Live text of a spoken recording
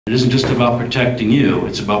It isn't just about protecting you,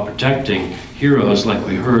 it's about protecting heroes like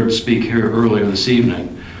we heard speak here earlier this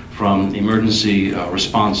evening from emergency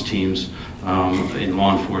response teams in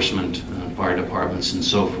law enforcement, fire departments, and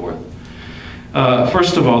so forth.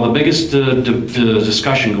 First of all, the biggest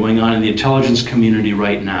discussion going on in the intelligence community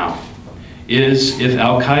right now is if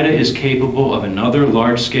Al-Qaeda is capable of another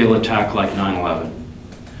large-scale attack like 9/11.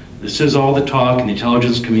 This is all the talk in the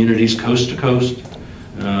intelligence communities coast to coast,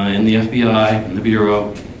 in the FBI, in the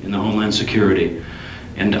Bureau, in the Homeland Security.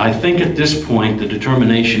 And I think at this point the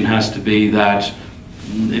determination has to be that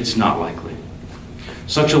it's not likely.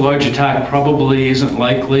 Such a large attack probably isn't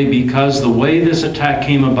likely because the way this attack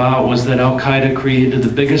came about was that Al-Qaeda created the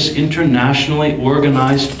biggest internationally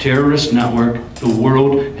organized terrorist network the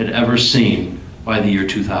world had ever seen by the year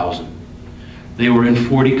 2000. They were in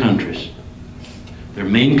 40 countries. Their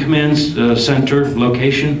main command center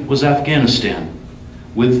location was Afghanistan,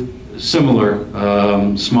 with similar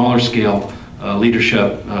smaller scale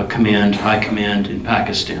leadership command, high command in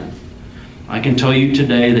Pakistan. I can tell you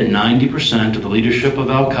today that 90% of the leadership of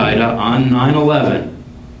Al-Qaeda on 9/11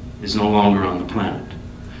 is no longer on the planet.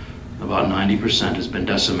 About 90% has been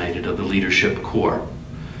decimated of the leadership core.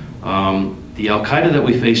 The Al-Qaeda that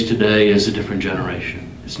we face today is a different generation.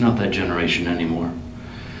 It's not that generation anymore.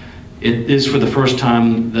 It is for the first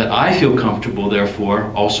time that I feel comfortable, therefore,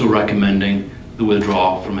 also recommending the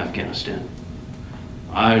withdrawal from Afghanistan.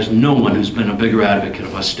 There's no one who's been a bigger advocate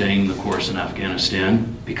of us staying the course in Afghanistan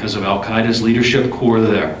because of Al-Qaeda's leadership core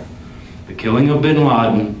there. The killing of bin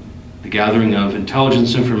Laden, the gathering of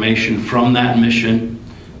intelligence information from that mission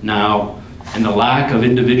now, and the lack of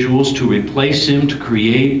individuals to replace him to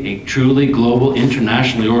create a truly global,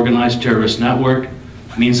 internationally organized terrorist network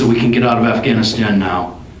means that we can get out of Afghanistan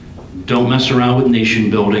now. Don't mess around with nation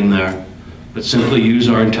building there, but simply use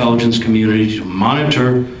our intelligence community to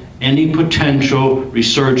monitor any potential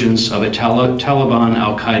resurgence of a Taliban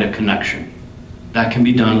Al-Qaeda connection. That can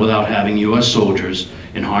be done without having U.S. soldiers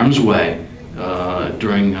in harm's way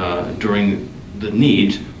during the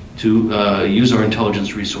need to use our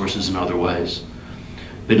intelligence resources in other ways.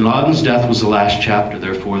 Bin Laden's death was the last chapter,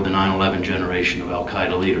 therefore, of the 9/11 generation of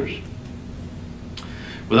Al-Qaeda leaders.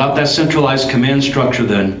 Without that centralized command structure,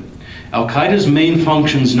 then, Al-Qaeda's main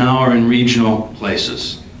functions now are in regional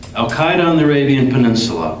places. Al-Qaeda on the Arabian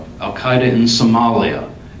Peninsula, Al-Qaeda in Somalia,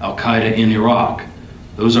 Al-Qaeda in Iraq.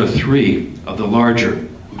 Those are three of the larger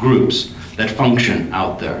groups that function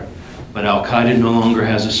out there. But Al-Qaeda no longer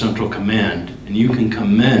has a central command, and you can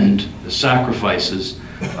commend the sacrifices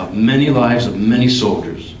of many lives of many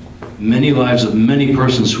soldiers, many lives of many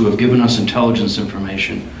persons who have given us intelligence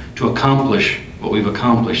information to accomplish what we've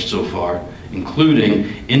accomplished so far, including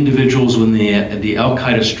individuals within the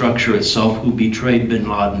Al-Qaeda structure itself who betrayed bin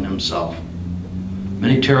Laden himself.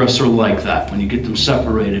 Many terrorists are like that. When you get them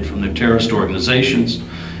separated from their terrorist organizations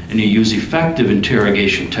and you use effective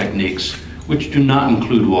interrogation techniques, which do not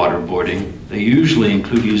include waterboarding, they usually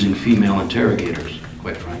include using female interrogators,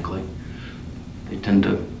 quite frankly. They tend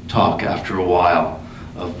to talk after a while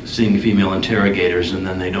of seeing female interrogators, and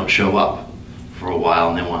then they don't show up for a while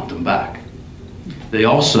and they want them back. They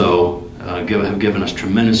also have given us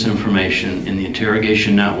tremendous information in the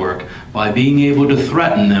interrogation network by being able to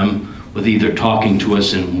threaten them with either talking to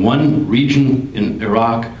us in one region in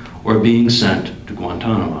Iraq or being sent to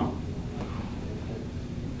Guantanamo.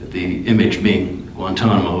 The image being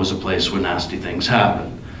Guantanamo is a place where nasty things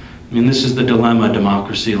happen. I mean, this is the dilemma a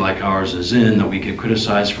democracy like ours is in, that we get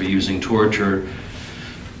criticized for using torture,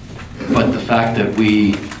 but the fact that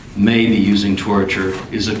we may be using torture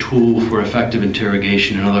is a tool for effective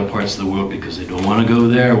interrogation in other parts of the world because they don't want to go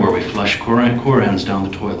there where we flush Korans down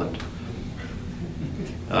the toilet.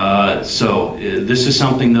 This is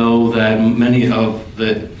something, though, that many of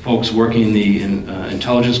the folks working in the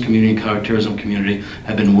intelligence community and counterterrorism community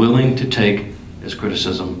have been willing to take as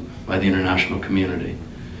criticism by the international community.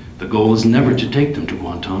 The goal is never to take them to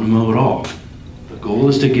Guantanamo at all. The goal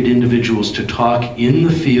is to get individuals to talk in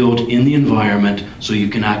the field, in the environment, so you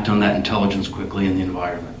can act on that intelligence quickly in the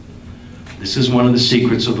environment. This is one of the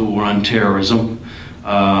secrets of the war on terrorism,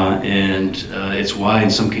 and it's why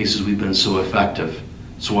in some cases we've been so effective.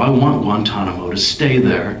 So I want Guantanamo to stay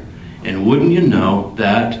there, and wouldn't you know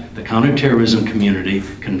that the counterterrorism community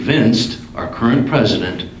convinced our current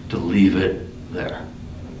president to leave it there.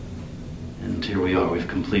 And here we are, we've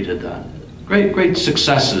completed that. Great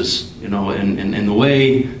successes, you know, in the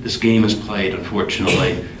way this game is played,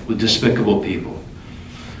 unfortunately, with despicable people.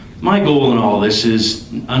 My goal in all this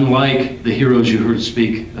is, unlike the heroes you heard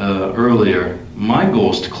speak earlier, my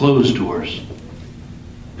goal is to close doors.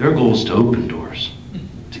 Their goal is to open doors,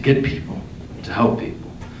 to get people, to help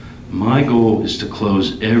people. My goal is to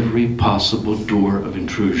close every possible door of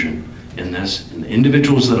intrusion in this, and the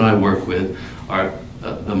individuals that I work with are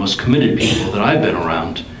the most committed people that I've been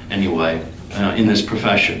around anyway in this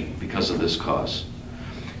profession because of this cause.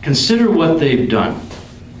 Consider what they've done.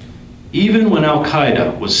 Even when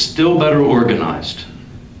Al-Qaeda was still better organized,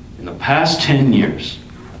 in the past 10 years,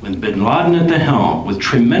 with bin Laden at the helm, with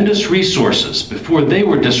tremendous resources before they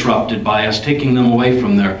were disrupted by us taking them away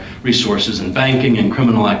from their resources in banking and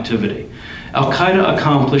criminal activity, Al-Qaeda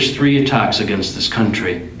accomplished 3 attacks against this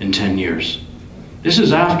country in 10 years. This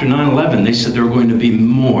is after 9/11. They said there were going to be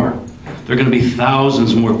more. There are going to be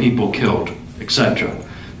thousands more people killed, etc.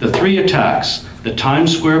 The 3 attacks, the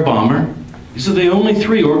Times Square bomber, these are the only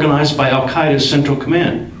 3 organized by Al-Qaeda's Central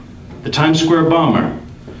Command. The Times Square bomber,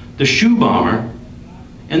 the shoe bomber,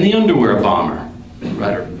 and the underwear bomber.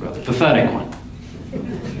 Rather pathetic one.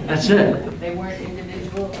 That's it. They weren't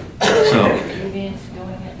individual deviants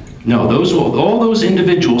doing it? No, all those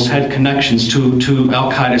individuals had connections to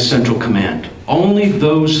Al-Qaeda's Central Command. Only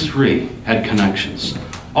those 3 had connections.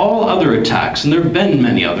 All other attacks, and there have been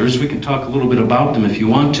many others, we can talk a little bit about them if you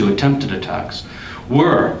want to, attempted attacks,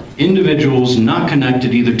 were individuals not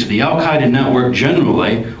connected either to the Al-Qaeda network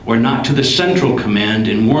generally or not to the Central Command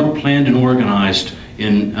and weren't planned and organized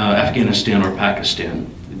in Afghanistan or Pakistan.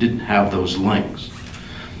 It didn't have those links.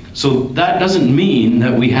 So that doesn't mean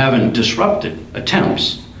that we haven't disrupted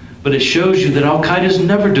attempts, but it shows you that Al-Qaeda's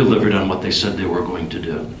never delivered on what they said they were going to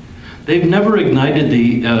do. They've never ignited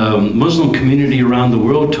the Muslim community around the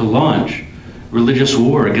world to launch religious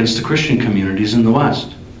war against the Christian communities in the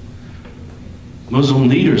West. Muslim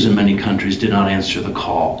leaders in many countries did not answer the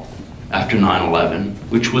call after 9/11,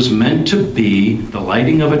 which was meant to be the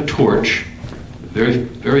lighting of a torch, very,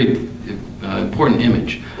 very important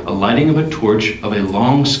image, a lighting of a torch of a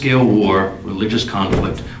long-scale war, religious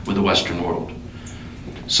conflict with the Western world.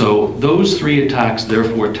 So those 3 attacks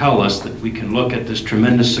therefore tell us that we can look at this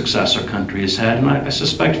tremendous success our country has had, and I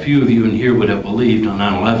suspect few of you in here would have believed on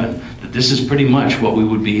 9/11 that this is pretty much what we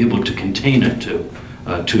would be able to contain it to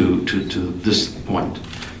this point.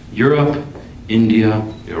 Europe, India,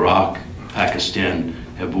 Iraq, Pakistan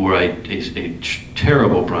have bore a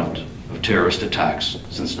terrible brunt of terrorist attacks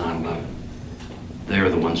since 9/11. They are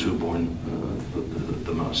the ones who have borne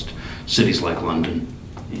the most. Cities like London,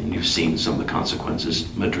 and you've seen some of the consequences,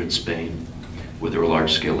 Madrid, Spain, where there were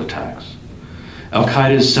large-scale attacks.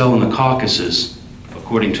 Al-Qaeda's cell in the Caucasus,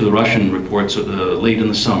 according to the Russian reports late in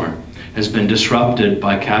the summer, has been disrupted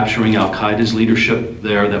by capturing Al-Qaeda's leadership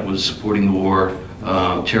there that was supporting the war,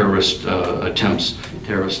 terrorist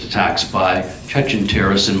attacks by Chechen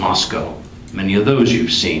terrorists in Moscow. Many of those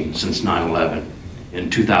you've seen since 9/11. In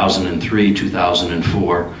 2003,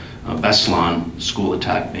 2004, Beslan school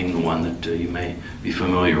attack being the one that you may be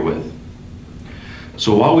familiar with.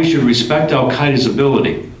 So while we should respect Al-Qaeda's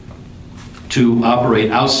ability to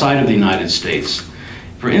operate outside of the United States,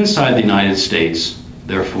 for inside the United States,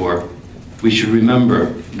 therefore, we should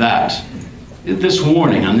remember that this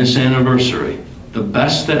morning, on this anniversary, the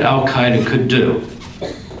best that Al-Qaeda could do,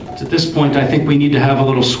 at this point I think we need to have a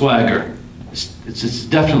little swagger. It's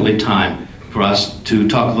definitely time for us to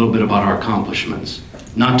talk a little bit about our accomplishments,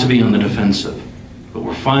 not to be on the defensive. But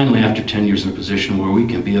we're finally, after 10 years, in a position where we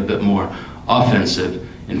can be a bit more offensive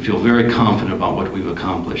and feel very confident about what we've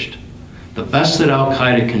accomplished. The best that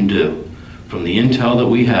Al-Qaeda can do, from the intel that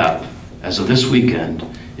we have as of this weekend,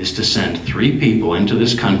 is to send 3 people into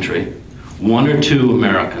this country, 1 or 2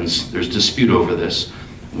 Americans, there's dispute over this,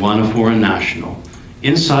 1 a foreign national,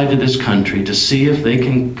 inside to this country to see if they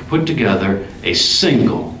can put together a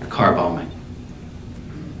single car bombing.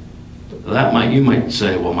 You might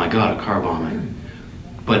say, well, my God, a car bombing.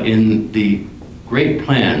 But in the great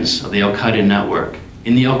plans of the Al-Qaeda network,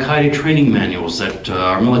 in the Al-Qaeda training manuals that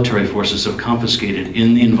our military forces have confiscated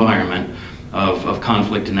in the environment of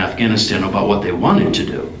conflict in Afghanistan about what they wanted to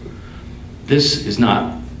do, this is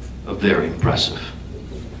not a very impressive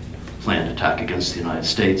planned attack against the United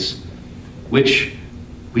States, which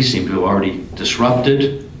we seem to have already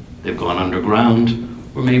disrupted. They've gone underground,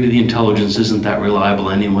 or maybe the intelligence isn't that reliable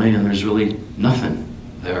anyway, and there's really nothing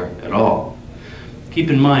there at all. Keep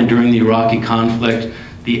in mind, during the Iraqi conflict,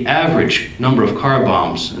 the average number of car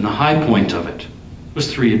bombs, and the high point of it, was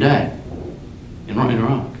 3 a day in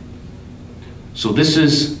Iraq. So this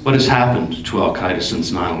is what has happened to Al-Qaeda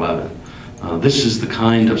since 9/11. This is the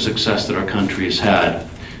kind of success that our country has had.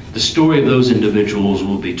 The story of those individuals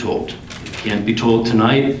will be told. It can't be told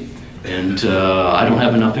tonight, and I don't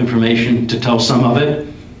have enough information to tell some of it,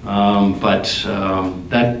 but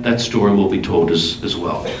that story will be told as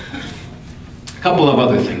well. A couple of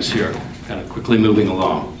other things here, kind of quickly moving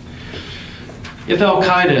along. If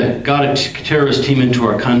Al-Qaeda got a terrorist team into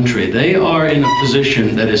our country, they are in a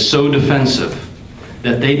position that is so defensive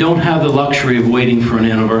that they don't have the luxury of waiting for an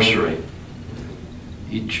anniversary.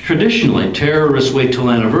 Traditionally, terrorists wait till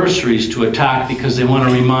anniversaries to attack because they want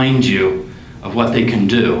to remind you of what they can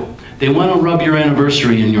do. They want to rub your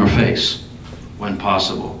anniversary in your face when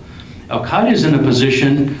possible. Al-Qaeda is in a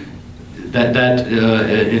position that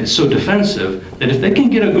is so defensive that if they can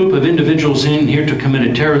get a group of individuals in here to commit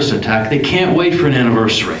a terrorist attack, they can't wait for an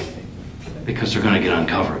anniversary because they're going to get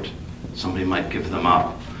uncovered. Somebody might give them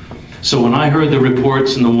up. So when I heard the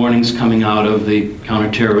reports and the warnings coming out of the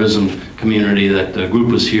counterterrorism community that the group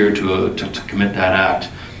was here to commit that act,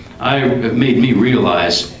 it made me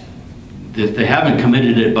realize that if they haven't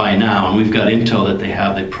committed it by now, and we've got intel that they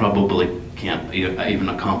have, they probably can't even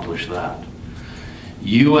accomplish that.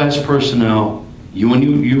 You as personnel, you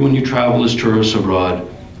when you travel as tourists abroad,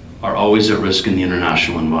 are always at risk in the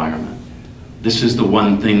international environment. This is the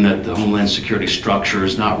one thing that the Homeland Security structure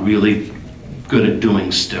is not really good at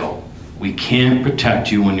doing still. We can't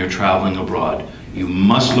protect you when you're traveling abroad. You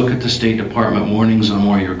must look at the State Department warnings on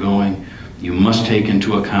where you're going. You must take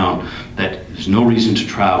into account that there's no reason to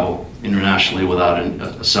travel internationally without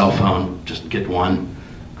a cell phone. Just get one.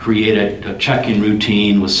 Create a check-in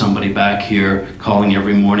routine with somebody back here calling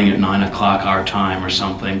every morning at 9 o'clock our time or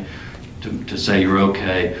something to say you're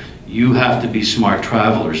okay. You have to be smart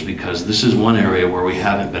travelers because this is one area where we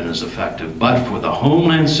haven't been as effective. But for the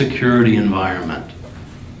Homeland Security environment,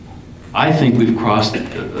 I think we've crossed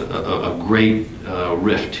a great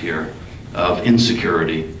rift here of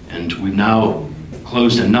insecurity, and we've now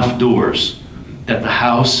closed enough doors that the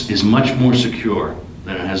house is much more secure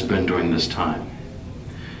than it has been during this time.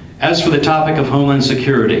 As for the topic of Homeland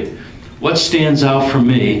Security, what stands out for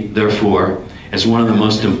me, therefore, as one of the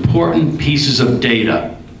most important pieces of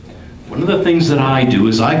data, one of the things that I do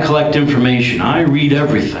is I collect information. I read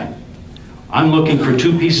everything. I'm looking for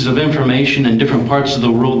two pieces of information in different parts of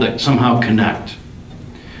the world that somehow connect.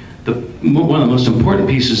 One of the most important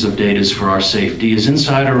pieces of data for our safety is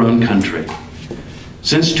inside our own country.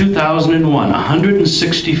 Since 2001,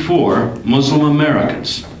 164 Muslim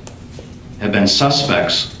Americans have been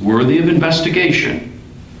suspects worthy of investigation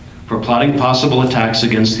for plotting possible attacks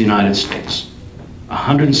against the United States.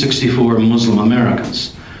 164 Muslim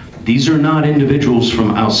Americans. These are not individuals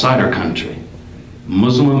from outside our country.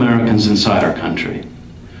 Muslim Americans inside our country.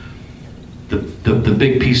 The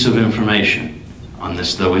big piece of information on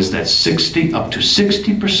this, though, is that up to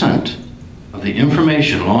 60% of the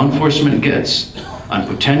information law enforcement gets on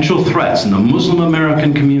potential threats in the Muslim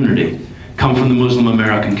American community come from the Muslim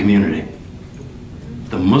American community.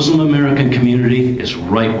 The Muslim American community is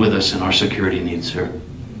right with us in our security needs here.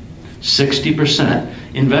 60%.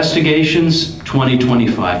 Investigations,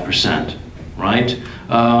 25%, right?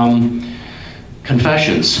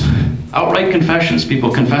 Confessions, outright confessions,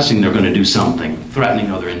 people confessing they're going to do something,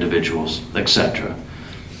 threatening other individuals, etc.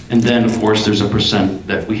 And then, of course, there's a percent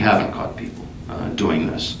that we haven't caught people doing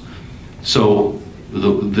this. So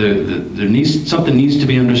something needs to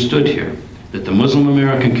be understood here, that the Muslim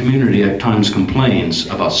American community at times complains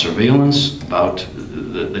about surveillance, about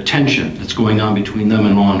the tension that's going on between them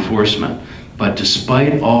and law enforcement. But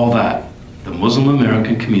despite all that, the Muslim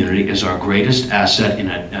American community is our greatest asset in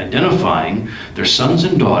identifying their sons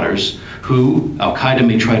and daughters who Al-Qaeda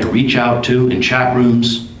may try to reach out to in chat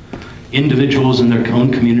rooms, individuals in their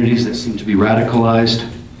own communities that seem to be radicalized,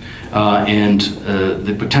 and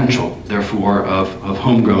the potential, therefore, of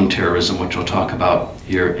homegrown terrorism, which I'll talk about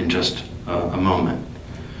here in just a moment.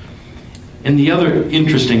 And the other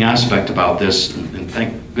interesting aspect about this, and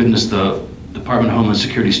thank goodness the Department of Homeland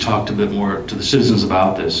Security's talked a bit more to the citizens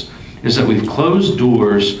about this, is that we've closed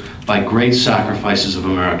doors by great sacrifices of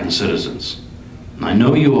American citizens. And I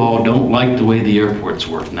know you all don't like the way the airports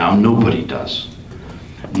work now. Nobody does.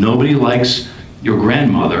 Nobody likes your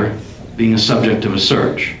grandmother being a subject of a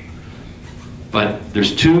search. But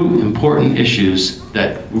there's two important issues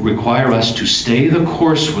that require us to stay the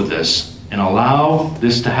course with this and allow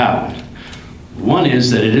this to happen. One is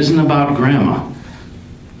that it isn't about grandma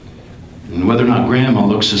and whether or not grandma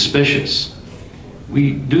looks suspicious.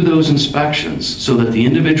 We do those inspections so that the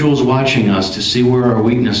individuals watching us to see where our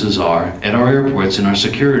weaknesses are at our airports and our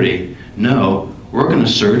security know we're going to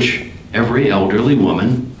search every elderly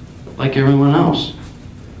woman like everyone else.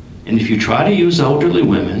 And if you try to use elderly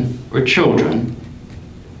women or children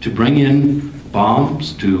to bring in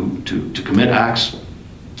bombs, to commit acts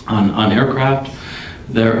on aircraft,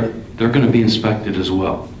 they're going to be inspected as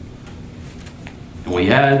well. And we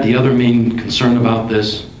add the other main concern about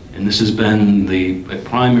this, and this has been a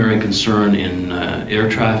primary concern in air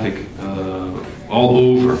traffic all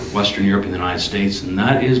over Western Europe and the United States, and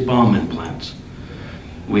that is bomb implants.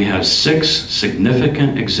 We have 6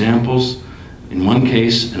 significant examples. In one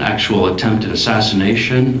case, an actual attempted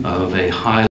assassination of a high